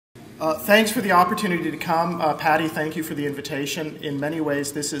Thanks for the opportunity to come. Patty, thank you for the invitation. In many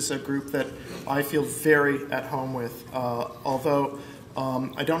ways, this is a group that I feel very at home with. Although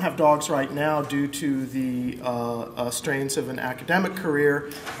I don't have dogs right now due to the strains of an academic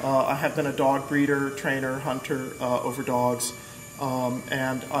career, I have been a dog breeder, trainer, hunter over dogs.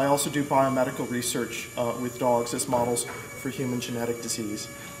 And I also do biomedical research with dogs as models for human genetic disease.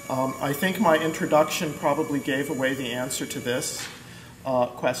 I think my introduction probably gave away the answer to this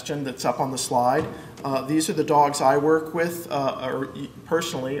question that's up on the slide. These are the dogs I work with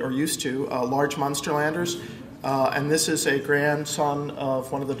personally, or used to, large Munsterlanders. And this is a grandson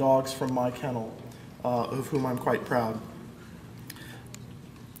of one of the dogs from my kennel, of whom I'm quite proud.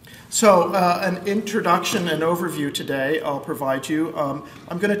 So an introduction and overview today I'll provide you.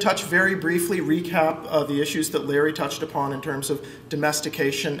 I'm going to touch very briefly, recap the issues that Larry touched upon in terms of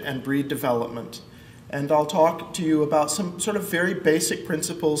domestication and breed development. And I'll talk to you about some sort of very basic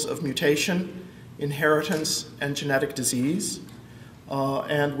principles of mutation, inheritance, and genetic disease.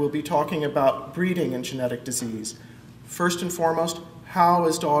 And we'll be talking about breeding and genetic disease. First and foremost, how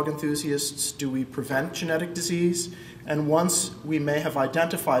as dog enthusiasts do we prevent genetic disease? And once we may have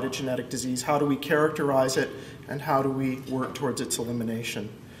identified a genetic disease, how do we characterize it and how do we work towards its elimination?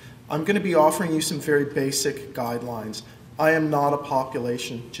 I'm going to be offering you some very basic guidelines. I am not a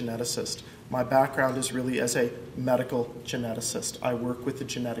population geneticist. My background is really as a medical geneticist. I work with the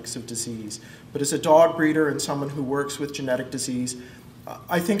genetics of disease. But as a dog breeder and someone who works with genetic disease,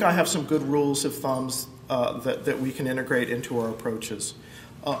 I think I have some good rules of thumbs that we can integrate into our approaches.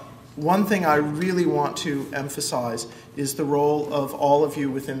 One thing I really want to emphasize is the role of all of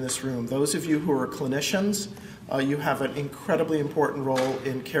you within this room. Those of you who are clinicians, you have an incredibly important role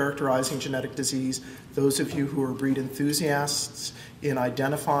in characterizing genetic disease. Those of you who are breed enthusiasts, in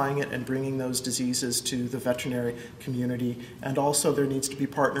identifying it and bringing those diseases to the veterinary community. And also there needs to be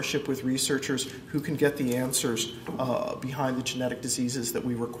partnership with researchers who can get the answers behind the genetic diseases that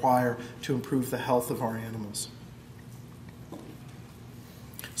we require to improve the health of our animals.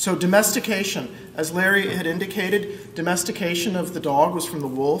 So domestication, as Larry had indicated, domestication of the dog was from the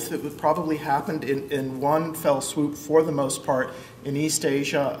wolf. It probably happened in one fell swoop for the most part in East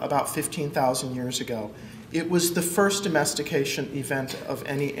Asia about 15,000 years ago. It was the first domestication event of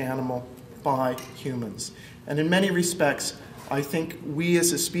any animal by humans. And in many respects, I think we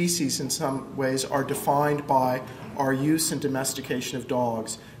as a species in some ways are defined by our use and domestication of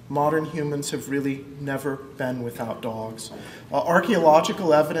dogs. Modern humans have really never been without dogs.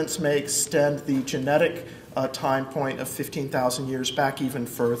 Archaeological evidence may extend the genetic time point of 15,000 years back even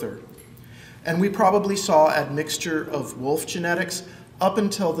further. And we probably saw admixture of wolf genetics up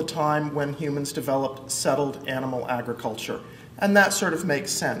until the time when humans developed settled animal agriculture. And that sort of makes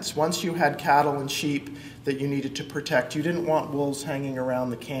sense. Once you had cattle and sheep that you needed to protect, you didn't want wolves hanging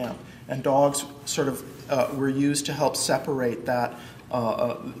around the camp. And dogs sort of were used to help separate that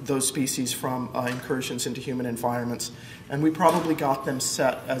those species from incursions into human environments. And we probably got them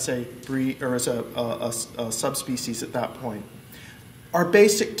set as a breed or as a subspecies at that point. Our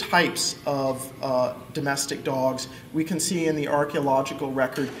basic types of domestic dogs we can see in the archaeological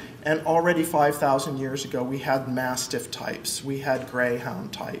record, and already 5,000 years ago we had Mastiff types, we had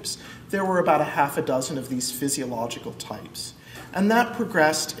Greyhound types. There were about a half a dozen of these physiological types. And that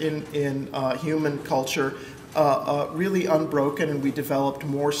progressed in human culture really unbroken, and we developed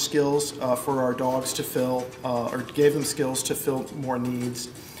more skills for our dogs to fill, or gave them skills to fill more needs.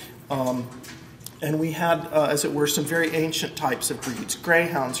 And we had, as it were, some very ancient types of breeds.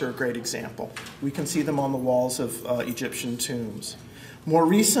 Greyhounds are a great example. We can see them on the walls of Egyptian tombs. More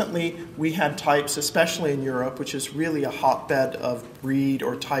recently, we had types, especially in Europe, which is really a hotbed of breed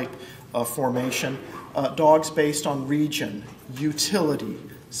or type formation, dogs based on region, utility,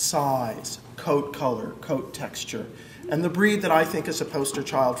 size, coat color, coat texture. And the breed that I think is a poster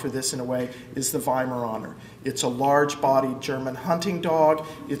child for this in a way is the Weimaraner. It's a large-bodied German hunting dog.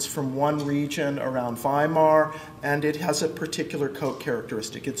 It's from one region around Weimar, and it has a particular coat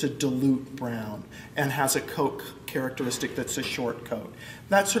characteristic. It's a dilute brown and has a coat characteristic that's a short coat.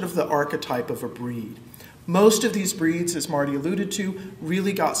 That's sort of the archetype of a breed. Most of these breeds, as Marty alluded to,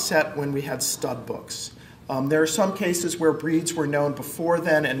 really got set when we had stud books. There are some cases where breeds were known before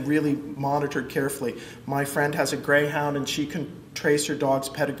then and really monitored carefully. My friend has a greyhound, and she can trace her dog's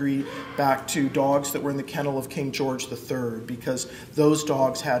pedigree back to dogs that were in the kennel of King George III, because those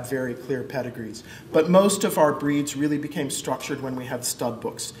dogs had very clear pedigrees. But most of our breeds really became structured when we had stud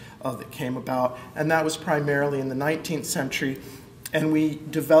books that came about, and that was primarily in the 19th century. And we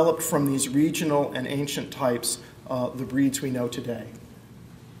developed from these regional and ancient types the breeds we know today.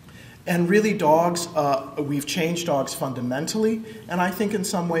 And really dogs, we've changed dogs fundamentally, and I think in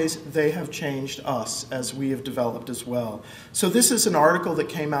some ways they have changed us as we have developed as well. So this is an article that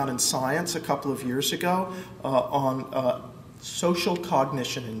came out in Science a couple of years ago on social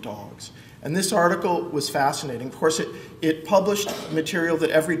cognition in dogs. And this article was fascinating. Of course, it published material that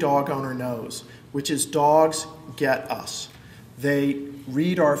every dog owner knows, which is dogs get us. They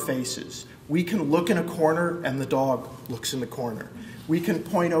read our faces. We can look in a corner and the dog looks in the corner. We can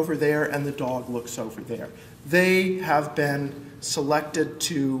point over there and the dog looks over there. They have been selected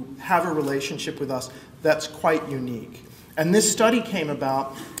to have a relationship with us that's quite unique. And this study came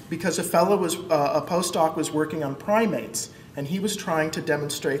about because a postdoc was working on primates, and he was trying to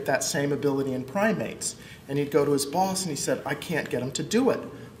demonstrate that same ability in primates. And he'd go to his boss and he said, I can't get him to do it,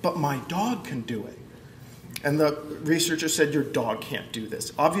 but my dog can do it. And the researcher said, your dog can't do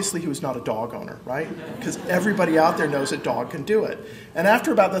this. Obviously, he was not a dog owner, right? Because everybody out there knows a dog can do it. And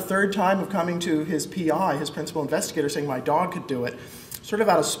after about the third time of coming to his PI, his principal investigator, saying my dog could do it, sort of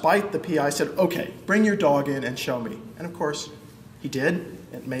out of spite, the PI said, okay, bring your dog in and show me. And of course, he did.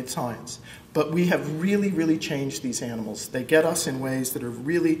 It made science. But we have really, really changed these animals. They get us in ways that are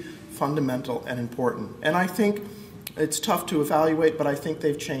really fundamental and important. And I think it's tough to evaluate, but I think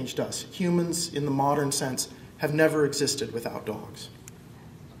they've changed us. Humans, in the modern sense, have never existed without dogs.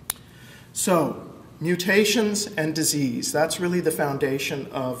 So, mutations and disease. That's really the foundation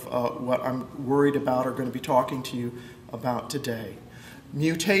of what I'm worried about or going to be talking to you about today.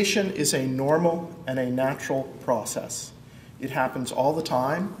 Mutation is a normal and a natural process. It happens all the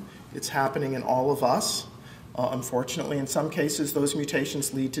time. It's happening in all of us. Unfortunately, in some cases, those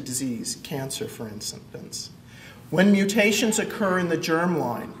mutations lead to disease, cancer, for instance. When mutations occur in the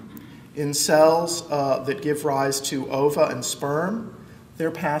germline, in cells that give rise to ova and sperm, they're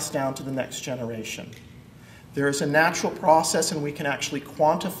passed down to the next generation. There is a natural process, and we can actually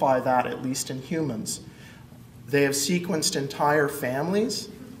quantify that, at least in humans. They have sequenced entire families,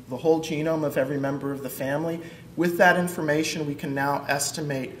 the whole genome of every member of the family. With that information, we can now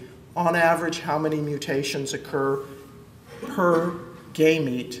estimate, on average, how many mutations occur per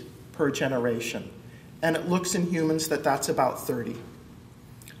gamete per generation. And it looks in humans that that's about 30.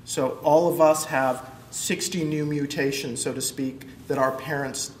 So all of us have 60 new mutations, so to speak, that our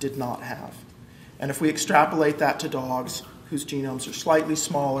parents did not have. And if we extrapolate that to dogs, whose genomes are slightly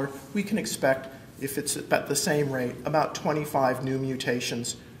smaller, we can expect, if it's at the same rate, about 25 new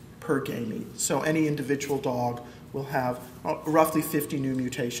mutations per gamete. So any individual dog will have roughly 50 new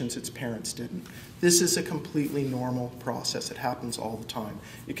mutations its parents didn't. This is a completely normal process. It happens all the time.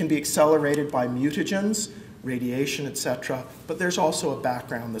 It can be accelerated by mutagens, radiation, etc., but there's also a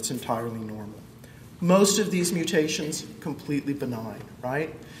background that's entirely normal. Most of these mutations, completely benign,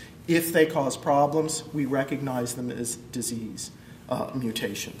 right? If they cause problems, we recognize them as disease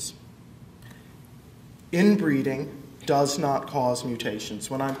mutations. Inbreeding does not cause mutations.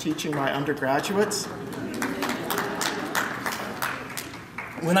 When I'm teaching my undergraduates,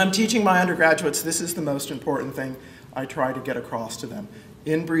 this is the most important thing I try to get across to them.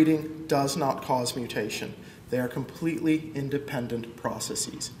 Inbreeding does not cause mutation. They are completely independent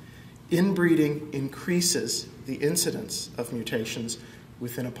processes. Inbreeding increases the incidence of mutations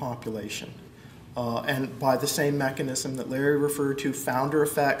within a population. And by the same mechanism that Larry referred to, founder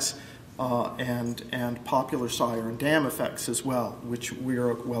effects and popular sire and dam effects as well, which we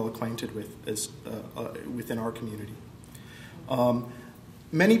are well acquainted with within our community.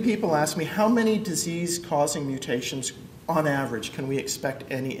 Many people ask me, how many disease-causing mutations, on average, can we expect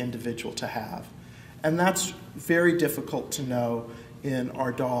any individual to have? And that's very difficult to know in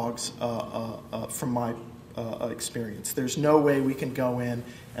our dogs from my experience. There's no way we can go in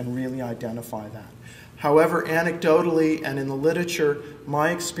and really identify that. However, anecdotally and in the literature, my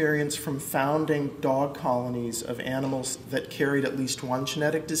experience from founding dog colonies of animals that carried at least one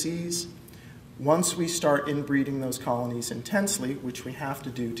genetic disease, once we start inbreeding those colonies intensely, which we have to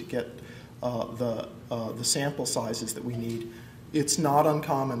do to get the sample sizes that we need, it's not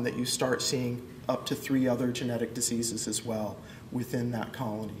uncommon that you start seeing up to 3 other genetic diseases as well within that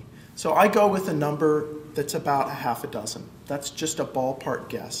colony. So I go with a number that's about a half a dozen. That's just a ballpark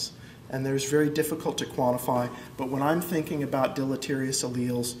guess. And there's very difficult to quantify, but when I'm thinking about deleterious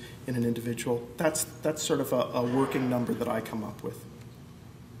alleles in an individual, that's sort of a working number that I come up with.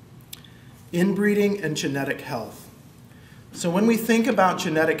 Inbreeding and genetic health. So when we think about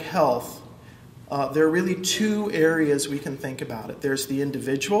genetic health, there are really 2 areas we can think about it. There's the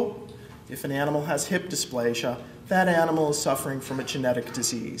individual If an animal has hip dysplasia, that animal is suffering from a genetic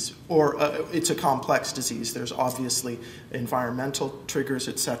disease, or it's a complex disease. There's obviously environmental triggers,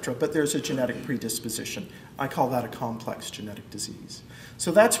 etc., but there's a genetic predisposition. I call that a complex genetic disease.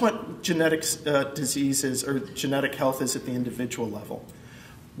 So that's what genetics diseases or genetic health is at the individual level.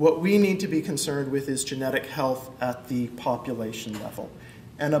 What we need to be concerned with is genetic health at the population level.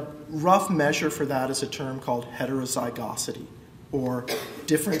 And a rough measure for that is a term called heterozygosity, or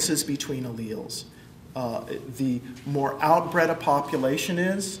differences between alleles. The more outbred a population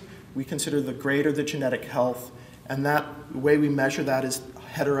is, we consider the greater the genetic health, and the way we measure that is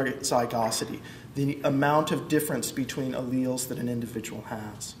heterozygosity, the amount of difference between alleles that an individual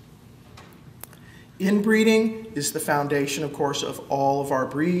has. Inbreeding is the foundation, of course, of all of our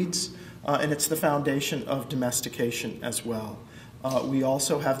breeds, and it's the foundation of domestication as well. We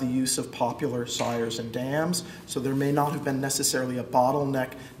also have the use of popular sires and dams, so there may not have been necessarily a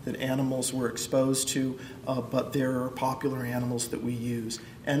bottleneck that animals were exposed to, but there are popular animals that we use.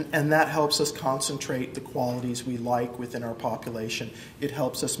 And that helps us concentrate the qualities we like within our population. It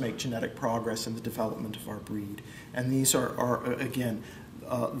helps us make genetic progress in the development of our breed. And these are again,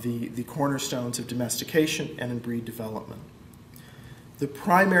 the cornerstones of domestication and in breed development. The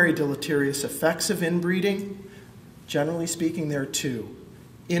primary deleterious effects of inbreeding, generally speaking, there are two.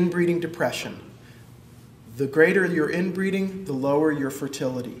 Inbreeding depression. The greater your inbreeding, the lower your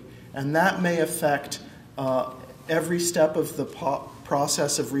fertility. And that may affect every step of the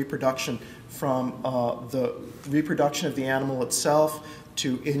process of reproduction, from the reproduction of the animal itself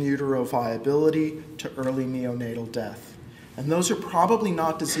to in utero viability to early neonatal death. And those are probably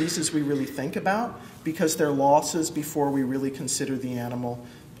not diseases we really think about because they're losses before we really consider the animal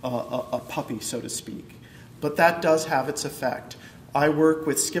a puppy, so to speak. But that does have its effect. I work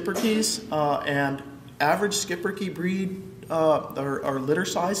with Schipperkes, and average Schipperke breed or litter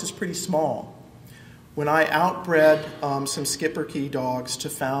size is pretty small. When I outbred some Schipperke dogs to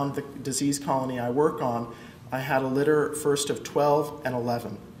found the disease colony I work on, I had a litter first of 12 and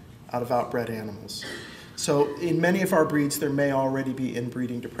 11 out of outbred animals. So in many of our breeds, there may already be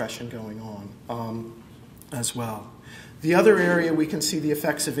inbreeding depression going on as well. The other area we can see the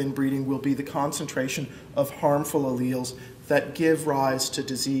effects of inbreeding will be the concentration of harmful alleles that give rise to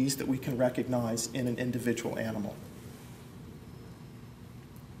disease that we can recognize in an individual animal.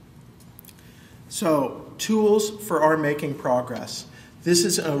 So, tools for our making progress. This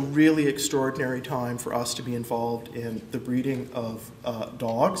is a really extraordinary time for us to be involved in the breeding of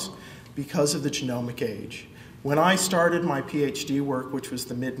dogs because of the genomic age. When I started my PhD work, which was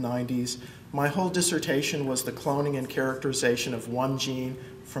the mid-90s, my whole dissertation was the cloning and characterization of one gene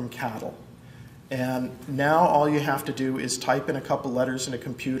from cattle. And now all you have to do is type in a couple letters in a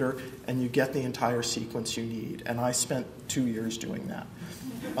computer and you get the entire sequence you need. And I spent 2 years doing that.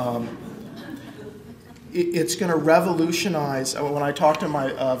 It's going to revolutionize, when I talk to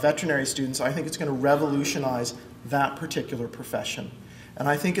my veterinary students, I think it's going to revolutionize that particular profession. And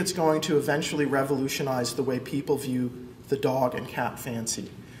I think it's going to eventually revolutionize the way people view the dog and cat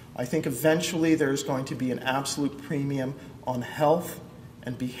fancy. I think eventually there's going to be an absolute premium on health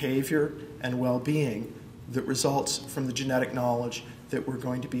and behavior and well-being that results from the genetic knowledge that we're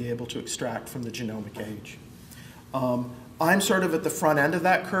going to be able to extract from the genomic age. I'm sort of at the front end of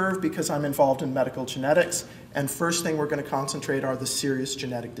that curve because I'm involved in medical genetics, and first thing we're going to concentrate are the serious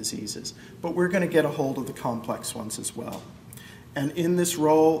genetic diseases. But we're going to get a hold of the complex ones as well. And in this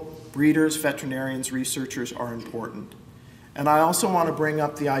role, breeders, veterinarians, researchers are important. And I also want to bring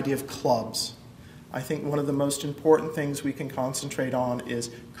up the idea of clubs. I think one of the most important things we can concentrate on is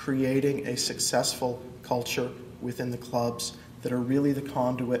creating a successful culture within the clubs that are really the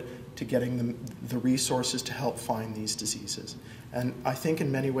conduit to getting them the resources to help find these diseases. And I think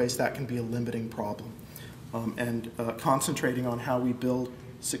in many ways that can be a limiting problem. Concentrating on how we build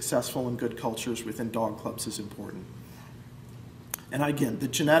successful and good cultures within dog clubs is important. And again, the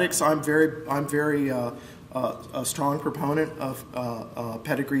genetics, I'm very a strong proponent of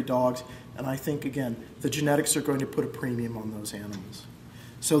pedigree dogs, and I think, again, the genetics are going to put a premium on those animals.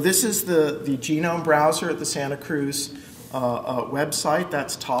 So this is the genome browser at the Santa Cruz website.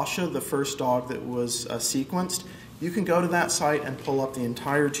 That's Tasha, the first dog that was sequenced. You can go to that site and pull up the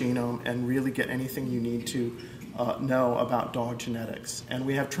entire genome and really get anything you need to know about dog genetics. And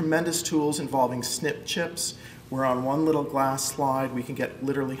we have tremendous tools involving SNP chips, where on one little glass slide we can get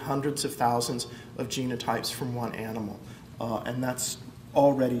literally hundreds of thousands of genotypes from one animal. And that's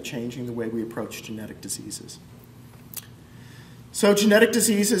already changing the way we approach genetic diseases. So genetic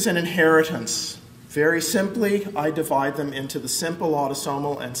diseases and inheritance. Very simply, I divide them into the simple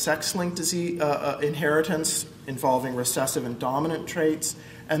autosomal and sex-linked disease inheritance involving recessive and dominant traits,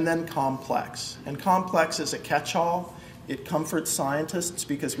 And then complex. And complex is a catch-all. It comforts scientists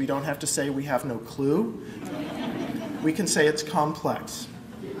because we don't have to say we have no clue. We can say it's complex.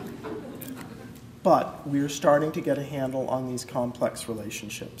 But we're starting to get a handle on these complex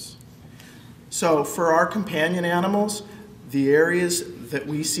relationships. So for our companion animals, the areas that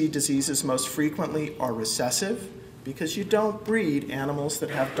we see diseases most frequently are recessive, because you don't breed animals that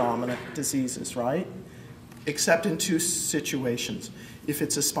have dominant diseases, right? Except in two situations. If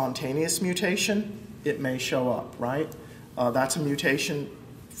it's a spontaneous mutation, it may show up, right? That's a mutation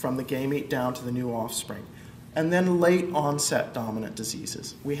from the gamete down to the new offspring. And then late onset dominant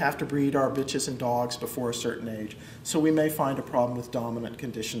diseases. We have to breed our bitches and dogs before a certain age, so we may find a problem with dominant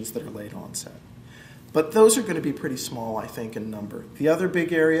conditions that are late onset. But those are going to be pretty small, I think, in number. The other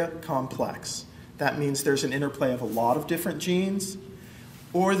big area, complex. That means there's an interplay of a lot of different genes,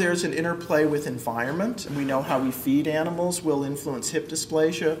 or there's an interplay with environment, and we know how we feed animals will influence hip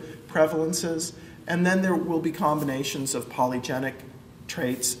dysplasia prevalences, and then there will be combinations of polygenic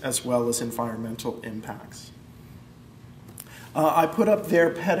traits as well as environmental impacts. I put up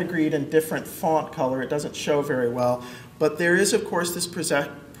there pedigreed in different font color. It doesn't show very well, but there is, of course, this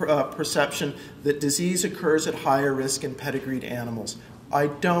perception that disease occurs at higher risk in pedigreed animals. I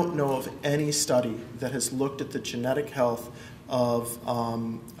don't know of any study that has looked at the genetic health of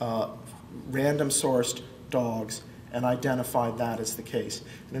random-sourced dogs and identified that as the case.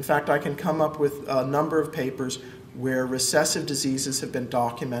 And in fact, I can come up with a number of papers where recessive diseases have been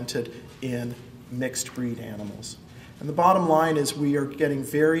documented in mixed breed animals. And the bottom line is we are getting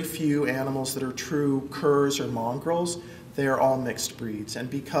very few animals that are true curs or mongrels. They are all mixed breeds.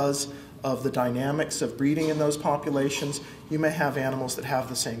 And because of the dynamics of breeding in those populations, you may have animals that have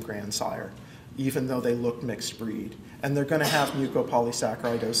the same grandsire, even though they look mixed breed. And they're going to have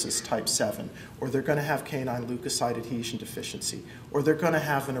mucopolysaccharidosis type 7, or they're going to have canine leukocyte adhesion deficiency, or they're going to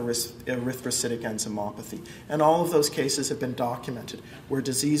have an erythrocytic enzymopathy. And all of those cases have been documented, where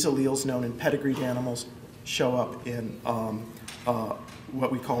disease alleles known in pedigreed animals show up in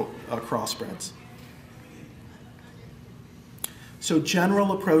what we call crossbreds. So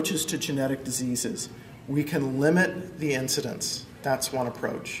general approaches to genetic diseases. We can limit the incidence. That's one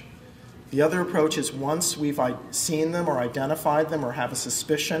approach. The other approach is once we've seen them or identified them or have a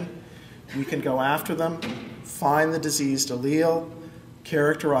suspicion, we can go after them, find the diseased allele,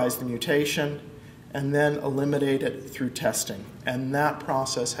 characterize the mutation, and then eliminate it through testing. And that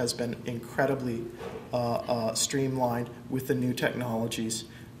process has been incredibly streamlined with the new technologies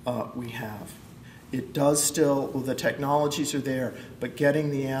we have. It does still, well, the technologies are there, but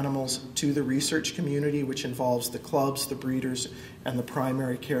getting the animals to the research community, which involves the clubs, the breeders, and the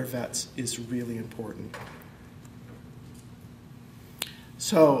primary care vets, is really important.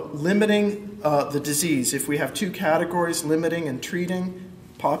 So limiting the disease. If we have two categories, limiting and treating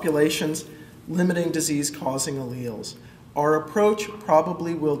populations, limiting disease-causing alleles. Our approach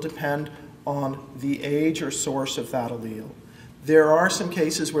probably will depend on the age or source of that allele. There are some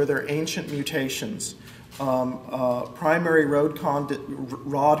cases where there are ancient mutations. Primary rod cone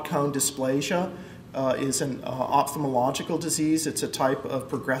dysplasia is an ophthalmological disease. It's a type of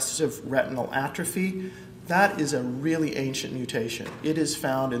progressive retinal atrophy. That is a really ancient mutation. It is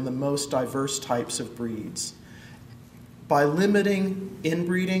found in the most diverse types of breeds. By limiting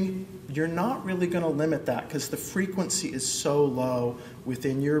inbreeding, you're not really going to limit that because the frequency is so low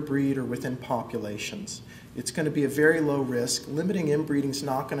within your breed or within populations. It's going to be a very low risk. Limiting inbreeding is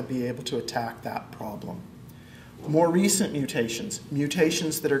not going to be able to attack that problem. More recent mutations,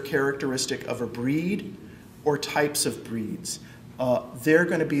 mutations that are characteristic of a breed or types of breeds, they're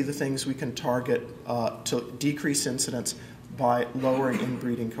going to be the things we can target to decrease incidence by lowering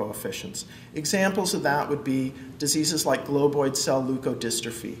inbreeding coefficients. Examples of that would be diseases like globoid cell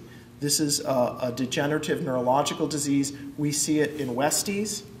leukodystrophy. This is a degenerative neurological disease. We see it in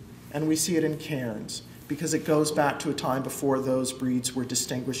Westies and we see it in Cairns, because it goes back to a time before those breeds were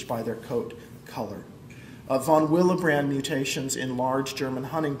distinguished by their coat color. Von Willebrand mutations in large German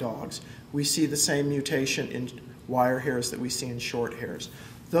hunting dogs. We see the same mutation in wire hairs that we see in short hairs.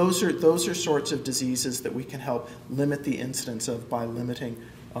 Those are sorts of diseases that we can help limit the incidence of by limiting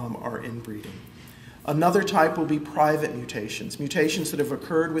our inbreeding. Another type will be private mutations, mutations that have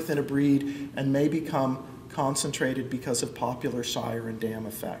occurred within a breed and may become concentrated because of popular sire and dam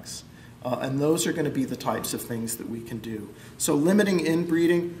effects. And those are going to be the types of things that we can do. So limiting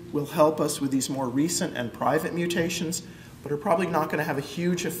inbreeding will help us with these more recent and private mutations, but are probably not going to have a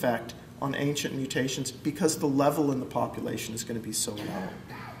huge effect on ancient mutations because the level in the population is going to be so low.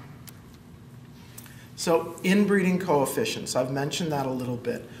 So inbreeding coefficients, I've mentioned that a little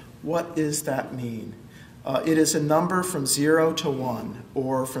bit. What does that mean? It is a number from 0 to 1,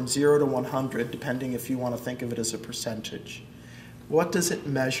 or from 0 to 100, depending if you want to think of it as a percentage. What does it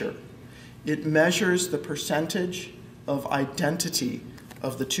measure? It measures the percentage of identity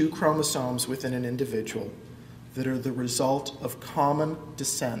of the two chromosomes within an individual that are the result of common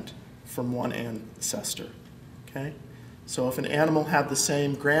descent from one ancestor. Okay? So if an animal had the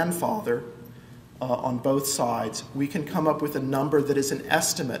same grandfather on both sides, we can come up with a number that is an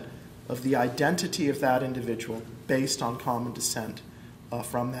estimate of the identity of that individual based on common descent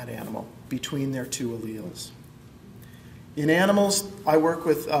from that animal between their two alleles. In animals, I work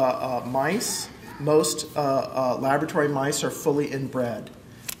with mice. Most laboratory mice are fully inbred.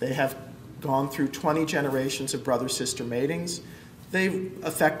 They have gone through 20 generations of brother-sister matings. They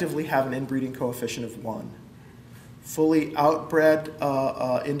effectively have an inbreeding coefficient of 1. Fully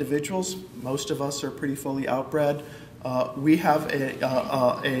outbred individuals, most of us are pretty fully outbred, we have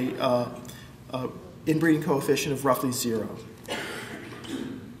a inbreeding coefficient of roughly 0.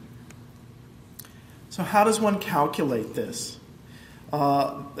 So how does one calculate this?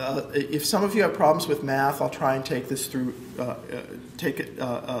 If some of you have problems with math, I'll try and take this through, take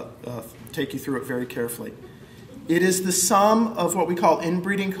you through it very carefully. It is the sum of what we call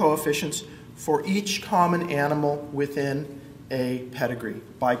inbreeding coefficients for each common animal within a pedigree.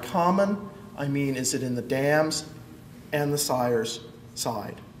 By common, I mean, is it in the dam's and the sire's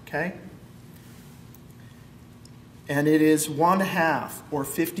side, okay? And it is 1/2, or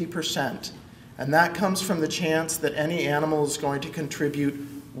 50%. And that comes from the chance that any animal is going to contribute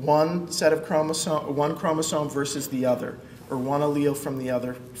one set of one chromosome versus the other, or one allele from the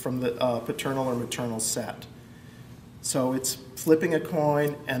other, from the paternal or maternal set. So it's flipping a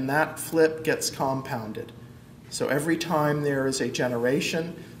coin, and that flip gets compounded. So every time there is a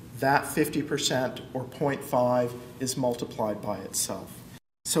generation, that 50%, or 0.5, is multiplied by itself.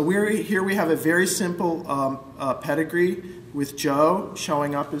 So here we have a very simple pedigree with Joe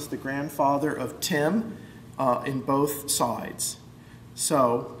showing up as the grandfather of Tim in both sides.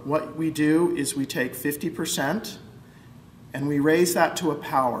 So what we do is we take 50% and we raise that to a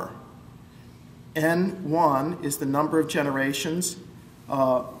power. N1 is the number of generations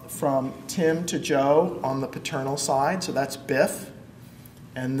from Tim to Joe on the paternal side, so that's Biff.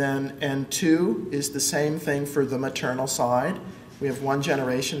 And then N2 is the same thing for the maternal side. We have one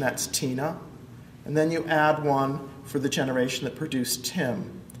generation, that's Tina. And then you add 1 for the generation that produced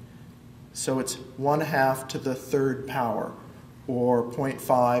Tim. So it's 1/2 to the 3rd power, or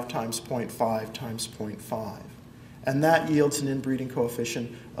 0.5 times 0.5 times 0.5. And that yields an inbreeding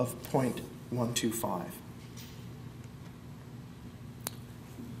coefficient of 0.125.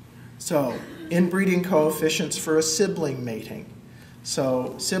 So, inbreeding coefficients for a sibling mating.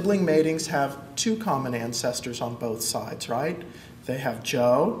 So, sibling matings have 2 common ancestors on both sides, right? They have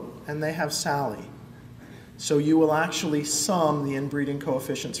Joe and they have Sally. So you will actually sum the inbreeding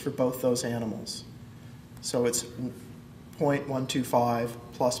coefficients for both those animals. So it's 0.125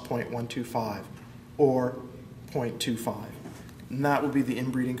 plus 0.125, or 0.25. And that will be the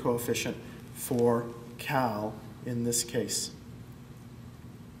inbreeding coefficient for Cal in this case.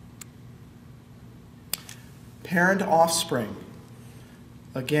 Parent offspring.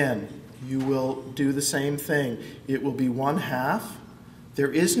 Again, you will do the same thing. It will be 1/2.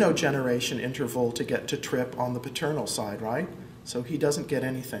 There is no generation interval to get to Trip on the paternal side, right? So he doesn't get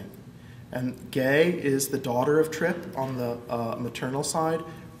anything. And Gay is the daughter of Trip on the maternal side.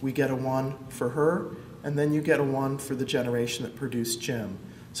 We get a 1 for her, and then you get a 1 for the generation that produced Jim.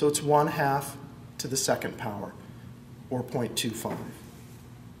 So it's 1/2 to the 2nd power, or 0.25.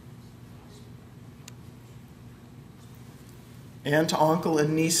 And to uncle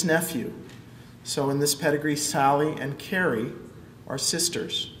and niece nephew. So in this pedigree, Sally and Carrie are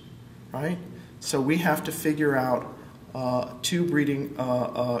sisters, right? So we have to figure out 2 breeding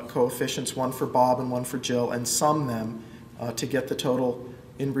coefficients, 1 for Bob and 1 for Jill, and sum them to get the total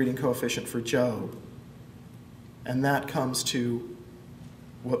inbreeding coefficient for Joe. And that comes to,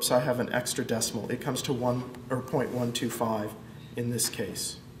 whoops, I have an extra decimal. It comes to 1, or 0.125 in this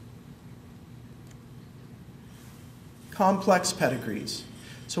case. Complex pedigrees.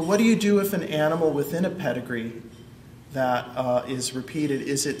 So what do you do if an animal within a pedigree that is repeated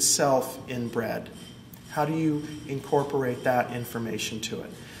is itself inbred? How do you incorporate that information to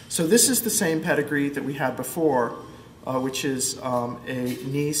it? So this is the same pedigree that we had before, which is a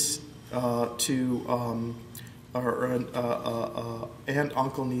niece to aunt,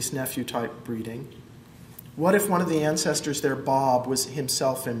 uncle, niece, nephew type breeding. What if one of the ancestors there, Bob, was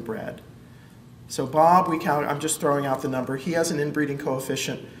himself inbred? So Bob, we count, I'm just throwing out the number, he has an inbreeding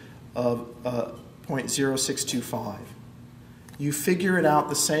coefficient of 0.0625. You figure it out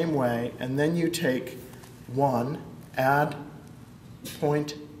the same way, and then you take 1, add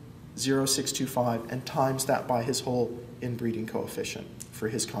 0.0625, and times that by his whole inbreeding coefficient for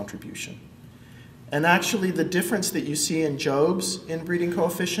his contribution. And actually, the difference that you see in Job's inbreeding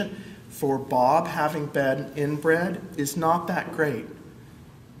coefficient for Bob having been inbred is not that great.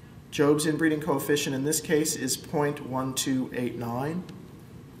 Job's inbreeding coefficient in this case is 0.1289,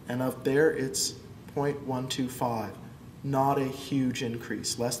 and up there it's 0.125. Not a huge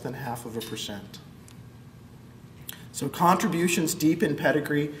increase, less than 0.5%. So contributions deep in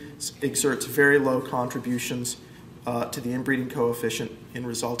pedigree exerts very low contributions to the inbreeding coefficient in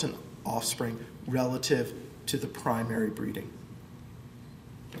resultant offspring relative to the primary breeding.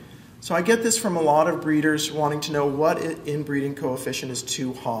 So I get this from a lot of breeders wanting to know what inbreeding coefficient is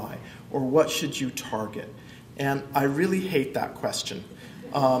too high, or what should you target? And I really hate that question.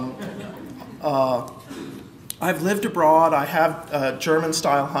 I've lived abroad. I have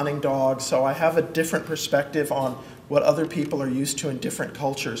German-style hunting dogs, so I have a different perspective on what other people are used to in different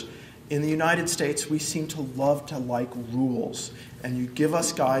cultures. In the United States, we seem to love to like rules, and you give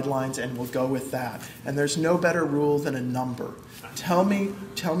us guidelines and we'll go with that. And there's no better rule than a number. Tell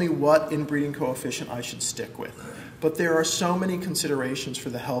me what inbreeding coefficient I should stick with. But there are so many considerations for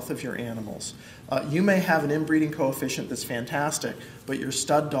the health of your animals. You may have an inbreeding coefficient that's fantastic, but your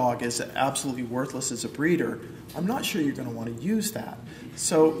stud dog is absolutely worthless as a breeder. I'm not sure you're going to want to use that.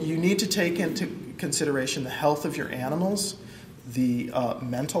 So you need to take into consideration the health of your animals, the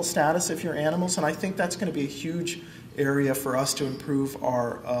mental status of your animals, and I think that's going to be a huge area for us to improve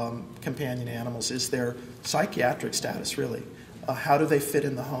our companion animals, is their psychiatric status, really. How do they fit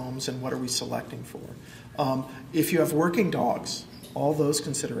in the homes, and what are we selecting for? If you have working dogs, all those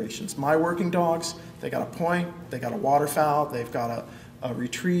considerations. My working dogs, they got a point, they got a waterfowl, they've got a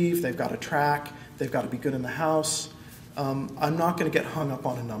retrieve, they've got a track, they've got to be good in the house. I'm not going to get hung up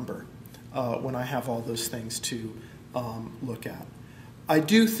on a number when I have all those things to look at. I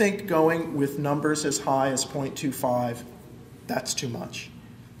do think going with numbers as high as 0.25, that's too much.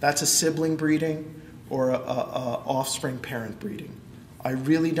 That's a sibling breeding or a offspring parent breeding. I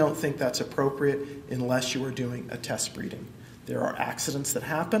really don't think that's appropriate unless you are doing a test breeding. There are accidents that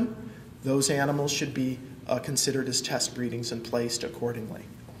happen. Those animals should be considered as test breedings and placed accordingly.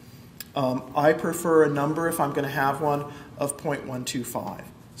 I prefer a number, if I'm going to have one, of 0.125.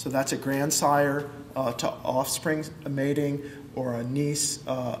 So that's a grandsire to offspring mating, or a niece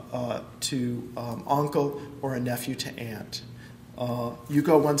to uncle, or a nephew to aunt. You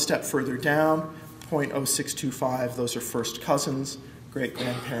go one step further down, 0.0625, those are first cousins,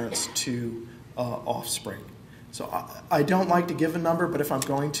 great-grandparents to offspring. So I don't like to give a number, but if I'm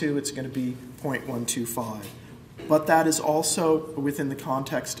going to, it's going to be 0.125. But that is also within the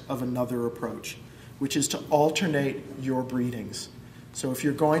context of another approach, which is to alternate your breedings. So if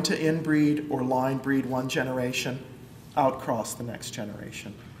you're going to inbreed or line breed one generation, outcross the next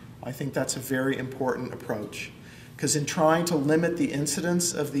generation. I think that's a very important approach, because in trying to limit the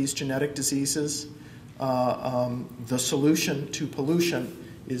incidence of these genetic diseases, the solution to pollution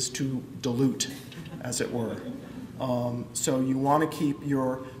is to dilute, as it were. So you want to keep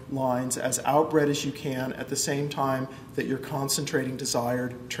your lines as outbred as you can at the same time that you're concentrating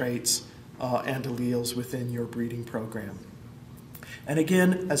desired traits and alleles within your breeding program. And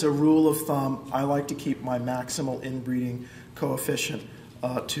again, as a rule of thumb, I like to keep my maximal inbreeding coefficient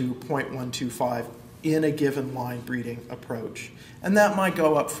to 0.125 in a given line breeding approach. And that might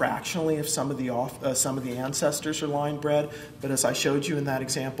go up fractionally if some of the ancestors are line bred, but as I showed you in that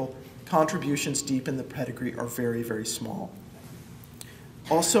example, contributions deep in the pedigree are very, very small.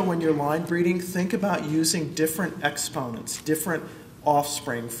 Also, when you're line breeding, think about using different exponents, different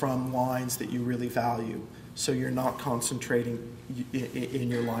offspring from lines that you really value, so you're not concentrating in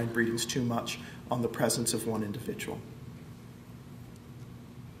your line breedings too much on the presence of one individual.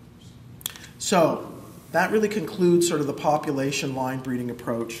 So that really concludes sort of the population line breeding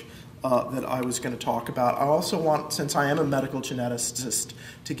approach that I was going to talk about. I also want, since I am a medical geneticist,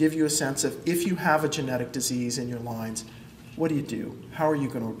 to give you a sense of if you have a genetic disease in your lines, what do you do? How are you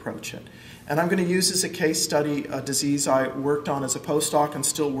going to approach it? And I'm going to use as a case study a disease I worked on as a postdoc and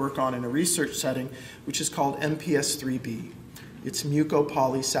still work on in a research setting, which is called MPS IIIB. It's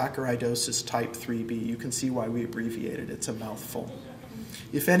mucopolysaccharidosis type 3B. You can see why we abbreviate it. It's a mouthful.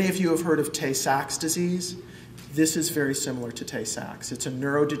 If any of you have heard of Tay-Sachs disease, this is very similar to Tay-Sachs. It's a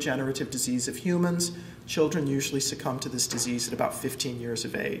neurodegenerative disease of humans. Children usually succumb to this disease at about 15 years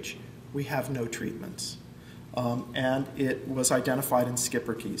of age. We have no treatments. And it was identified in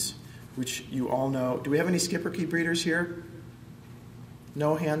Schipperkes, which you all know. Do we have any Schipperke breeders here?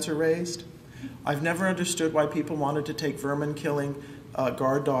 No hands are raised? I've never understood why people wanted to take vermin killing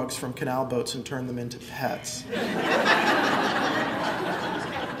guard dogs from canal boats and turned them into pets.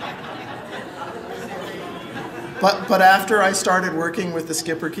 But after I started working with the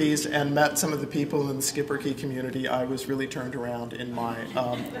Schipperkes and met some of the people in the Schipperke community, I was really turned around in my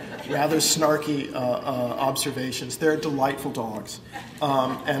rather snarky observations. They're delightful dogs,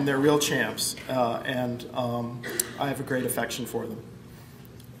 and they're real champs, and I have a great affection for them.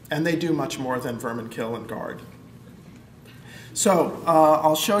 And they do much more than vermin kill and guard. So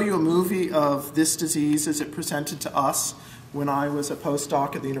I'll show you a movie of this disease as it presented to us when I was a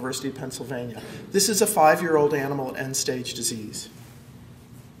postdoc at the University of Pennsylvania. This is a 5-year-old animal with end-stage disease.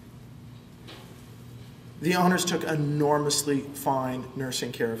 The owners took enormously fine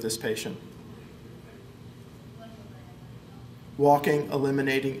nursing care of this patient. Walking,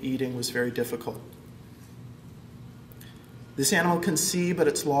 eliminating, eating was very difficult. This animal can see, but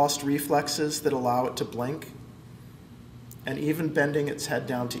it's lost reflexes that allow it to blink. And even bending its head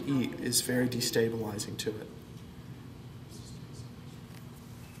down to eat is very destabilizing to it.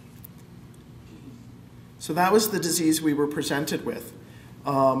 So that was the disease we were presented with.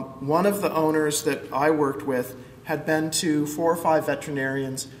 One of the owners that I worked with had been to 4 or 5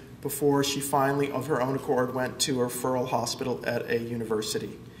 veterinarians before she finally, of her own accord, went to a referral hospital at a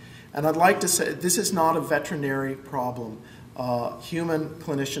university. And I'd like to say, this is not a veterinary problem. Human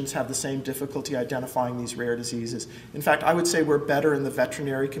clinicians have the same difficulty identifying these rare diseases. In fact, I would say we're better in the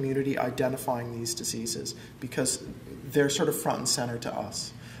veterinary community identifying these diseases because they're sort of front and center to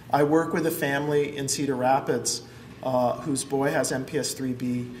us. I work with a family in Cedar Rapids whose boy has MPS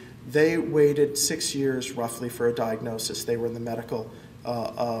IIIB. They waited 6 years roughly for a diagnosis. They were in the medical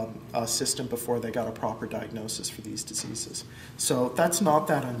system before they got a proper diagnosis for these diseases. So that's not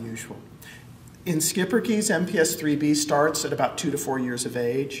that unusual. In Schipperkes, MPS IIIB starts at about 2 to 4 years of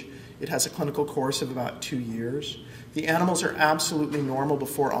age. It has a clinical course of about 2 years. The animals are absolutely normal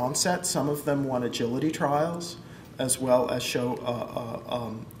before onset. Some of them won agility trials, as well as show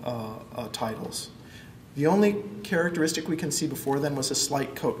titles. The only characteristic we can see before then was a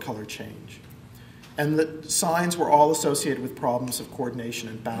slight coat color change. And the signs were all associated with problems of coordination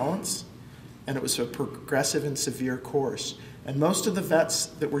and balance, and it was a progressive and severe course. And most of the vets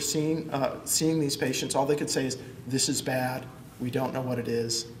that were seeing these patients, all they could say is, this is bad, we don't know what it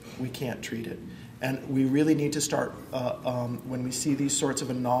is, we can't treat it. And we really need to start, when we see these sorts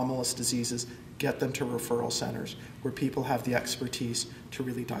of anomalous diseases, get them to referral centers where people have the expertise to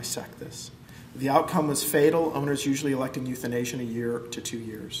really dissect this. The outcome was fatal, owners usually electing euthanasia in 1 year to 2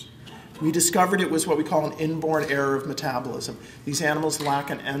 years. We discovered it was what we call an inborn error of metabolism. These animals lack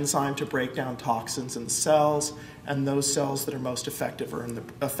an enzyme to break down toxins in the cells, and those cells that are most affected are in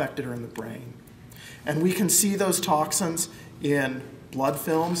the brain. And we can see those toxins in blood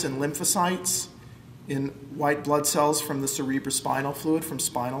films and lymphocytes, in white blood cells from the cerebrospinal fluid, from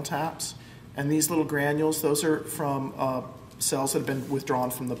spinal taps. And these little granules, those are from cells that have been withdrawn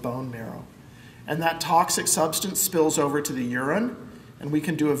from the bone marrow. And that toxic substance spills over to the urine, and we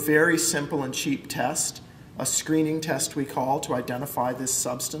can do a very simple and cheap test, a screening test we call, to identify this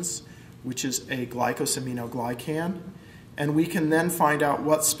substance, which is a glycosaminoglycan. And we can then find out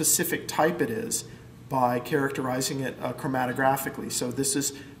what specific type it is by characterizing it chromatographically. So this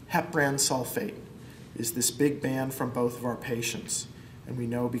is heparan sulfate, is this big band from both of our patients. And we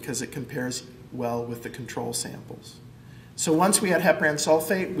know because it compares well with the control samples. So once we had heparan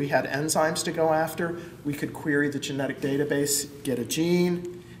sulfate, we had enzymes to go after. We could query the genetic database, get a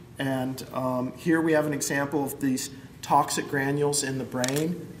gene, and here we have an example of these toxic granules in the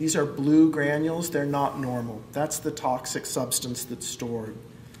brain. These are blue granules. They're not normal. That's the toxic substance that's stored.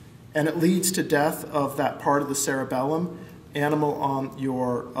 And it leads to death of that part of the cerebellum. Animal on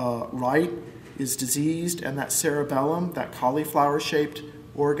your right is diseased, and that cerebellum, that cauliflower-shaped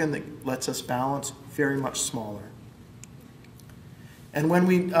organ that lets us balance, very much smaller. And when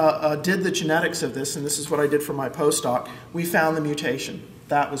we did the genetics of this, and this is what I did for my postdoc, we found the mutation.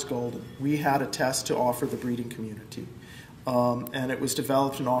 That was golden. We had a test to offer the breeding community. And it was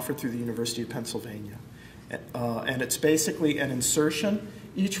developed and offered through the University of Pennsylvania. And it's basically an insertion.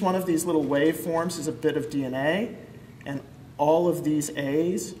 Each one of these little waveforms is a bit of DNA, and all of these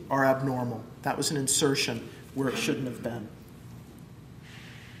A's are abnormal. That was an insertion where it shouldn't have been.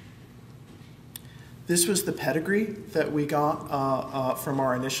 This was the pedigree that we got from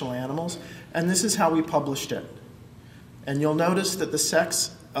our initial animals, and this is how we published it. And you'll notice that the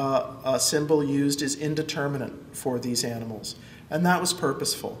sex symbol used is indeterminate for these animals, and that was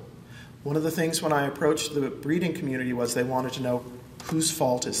purposeful. One of the things when I approached the breeding community was they wanted to know, whose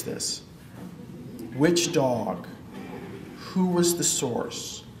fault is this? Which dog? Who was the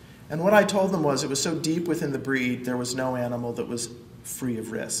source? And what I told them was it was so deep within the breed, there was no animal that was free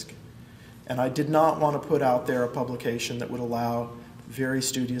of risk. And I did not want to put out there a publication that would allow very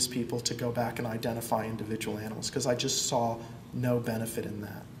studious people to go back and identify individual animals, because I just saw no benefit in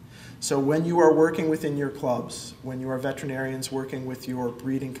that. So when you are working within your clubs, when you are veterinarians working with your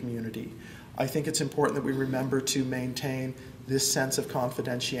breeding community, I think it's important that we remember to maintain this sense of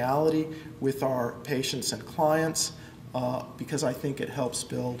confidentiality with our patients and clients, because I think it helps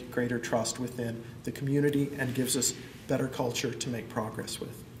build greater trust within the community and gives us better culture to make progress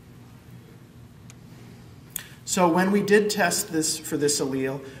with. So when we did test this for this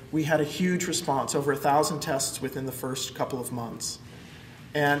allele, we had a huge response, over 1,000 tests within the first couple of months.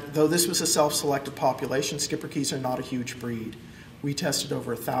 And though this was a self-selected population, Schipperkes are not a huge breed. We tested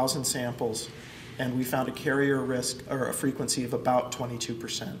over 1,000 samples, and we found a carrier risk or a frequency of about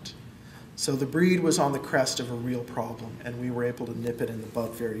 22%. So the breed was on the crest of a real problem, and we were able to nip it in the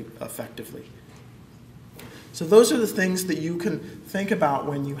bud very effectively. So those are the things that you can think about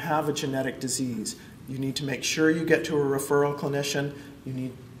when you have a genetic disease. You need to make sure you get to a referral clinician. You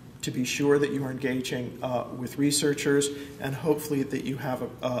need to be sure that you are engaging with researchers, and hopefully that you have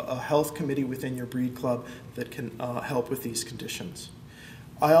a health committee within your breed club that can help with these conditions.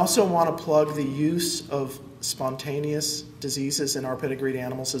 I also want to plug the use of spontaneous diseases in our pedigreed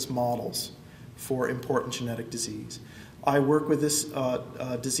animals as models for important genetic disease. I work with this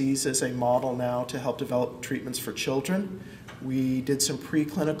disease as a model now to help develop treatments for children. We did some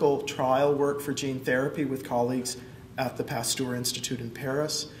preclinical trial work for gene therapy with colleagues at the Pasteur Institute in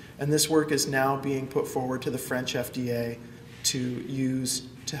Paris, and this work is now being put forward to the French FDA to use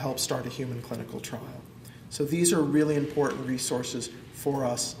to help start a human clinical trial. So these are really important resources for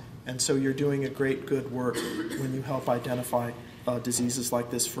us, and so you're doing a great good work when you help identify diseases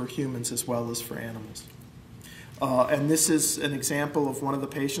like this for humans as well as for animals. And this is an example of one of the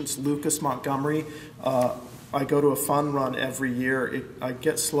patients, Lucas Montgomery. I go to a fun run every year. I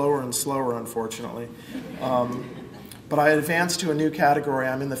get slower and slower, unfortunately. But I advanced to a new category.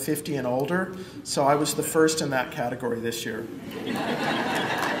 I'm in the 50 and older, so I was the first in that category this year.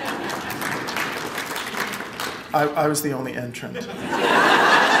 I was the only entrant.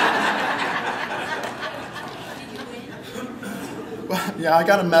 Well, yeah, I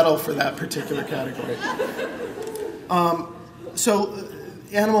got a medal for that particular category. So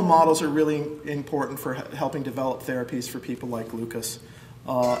animal models are really important for helping develop therapies for people like Lucas.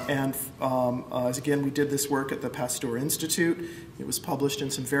 Again, we did this work at the Pasteur Institute. It was published in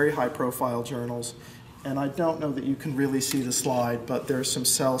some very high-profile journals. And I don't know that you can really see the slide, but there's some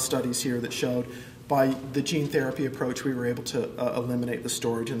cell studies here that showed by the gene therapy approach we were able to eliminate the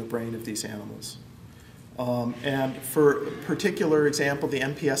storage in the brain of these animals. And for a particular example, the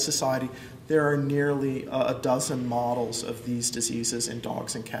MPS Society, there are nearly a dozen models of these diseases in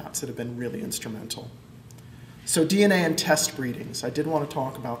dogs and cats that have been really instrumental. So DNA and test breedings, I did want to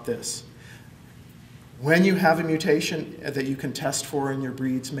talk about this. When you have a mutation that you can test for in your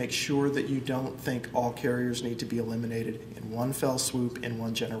breeds, make sure that you don't think all carriers need to be eliminated in one fell swoop in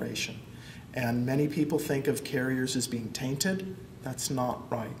one generation. And many people think of carriers as being tainted. That's not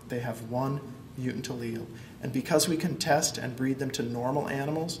right. They have one mutant allele. And because we can test and breed them to normal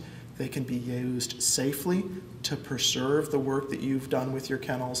animals, they can be used safely to preserve the work that you've done with your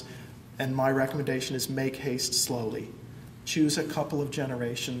kennels. And my recommendation is make haste slowly. Choose a couple of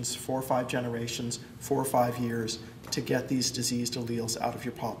generations, 4 or 5 generations, 4 or 5 years to get these diseased alleles out of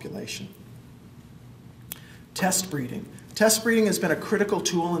your population. Test breeding. Test breeding has been a critical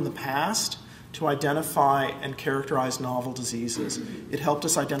tool in the past to identify and characterize novel diseases. It helped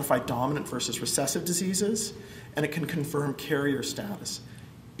us identify dominant versus recessive diseases, and it can confirm carrier status.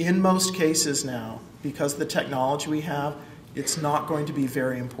 In most cases now, because of the technology we have, it's not going to be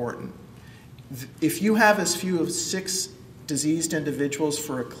very important. If you have as few as 6 diseased individuals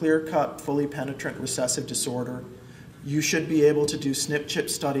for a clear-cut, fully penetrant recessive disorder, you should be able to do SNP-CHIP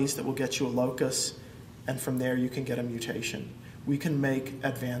studies that will get you a locus, and from there you can get a mutation. We can make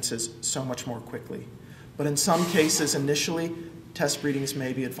advances so much more quickly. But in some cases, initially, test breedings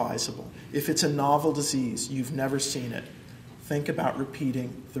may be advisable. If it's a novel disease, you've never seen it, think about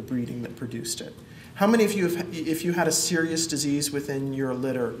repeating the breeding that produced it. How many of you, if you had a serious disease within your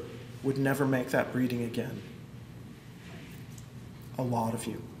litter, would never make that breeding again? A lot of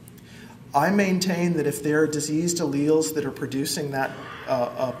you. I maintain that if there are diseased alleles that are producing that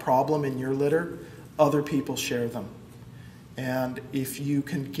problem in your litter, other people share them. And if you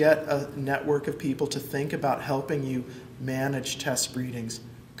can get a network of people to think about helping you manage test breedings,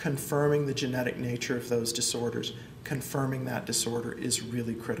 confirming the genetic nature of those disorders, confirming that disorder is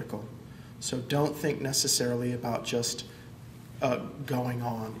really critical. So don't think necessarily about just going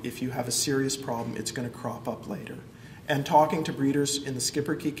on. If you have a serious problem, it's going to crop up later. And talking to breeders in the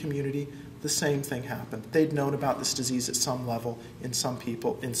Schipperke community, the same thing happened. They'd known about this disease at some level in some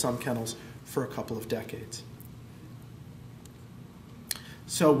people, in some kennels, for a couple of decades.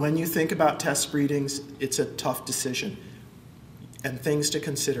 So when you think about test breedings, it's a tough decision. And things to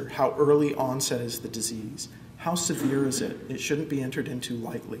consider: how early onset is the disease? How severe is it? It shouldn't be entered into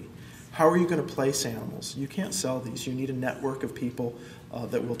lightly. How are you going to place animals? You can't sell these. You need a network of people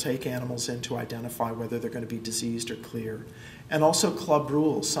that will take animals in to identify whether they're going to be diseased or clear. And also club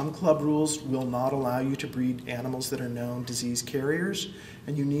rules. Some club rules will not allow you to breed animals that are known disease carriers,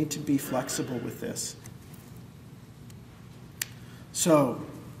 and you need to be flexible with this. So,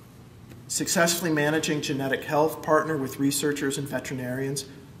 successfully managing genetic health, partner with researchers and veterinarians.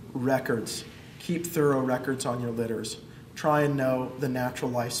 Records. Keep thorough records on your litters. Try and know the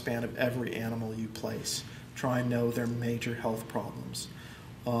natural lifespan of every animal you place. Try and know their major health problems.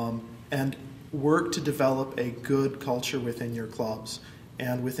 And work to develop a good culture within your clubs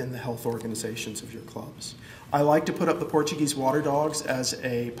and within the health organizations of your clubs. I like to put up the Portuguese water dogs as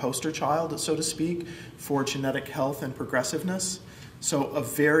a poster child, so to speak, for genetic health and progressiveness. So a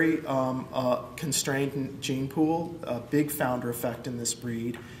very constrained gene pool, a big founder effect in this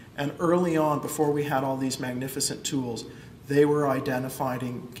breed. And early on, before we had all these magnificent tools, they were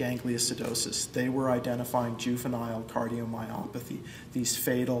identifying gangliosidosis. They were identifying juvenile cardiomyopathy, these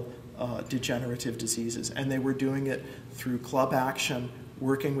fatal degenerative diseases. And they were doing it through club action,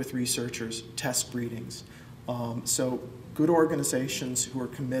 working with researchers, test breedings. So good organizations who are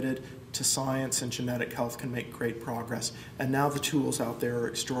committed to science and genetic health can make great progress. And now the tools out there are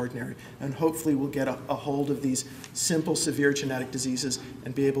extraordinary. And hopefully we'll get a hold of these simple, severe genetic diseases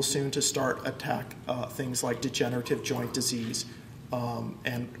and be able soon to start attack things like degenerative joint disease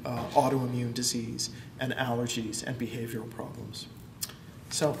and autoimmune disease and allergies and behavioral problems.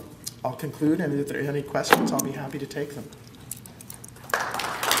 So I'll conclude, and if there are any questions, I'll be happy to take them.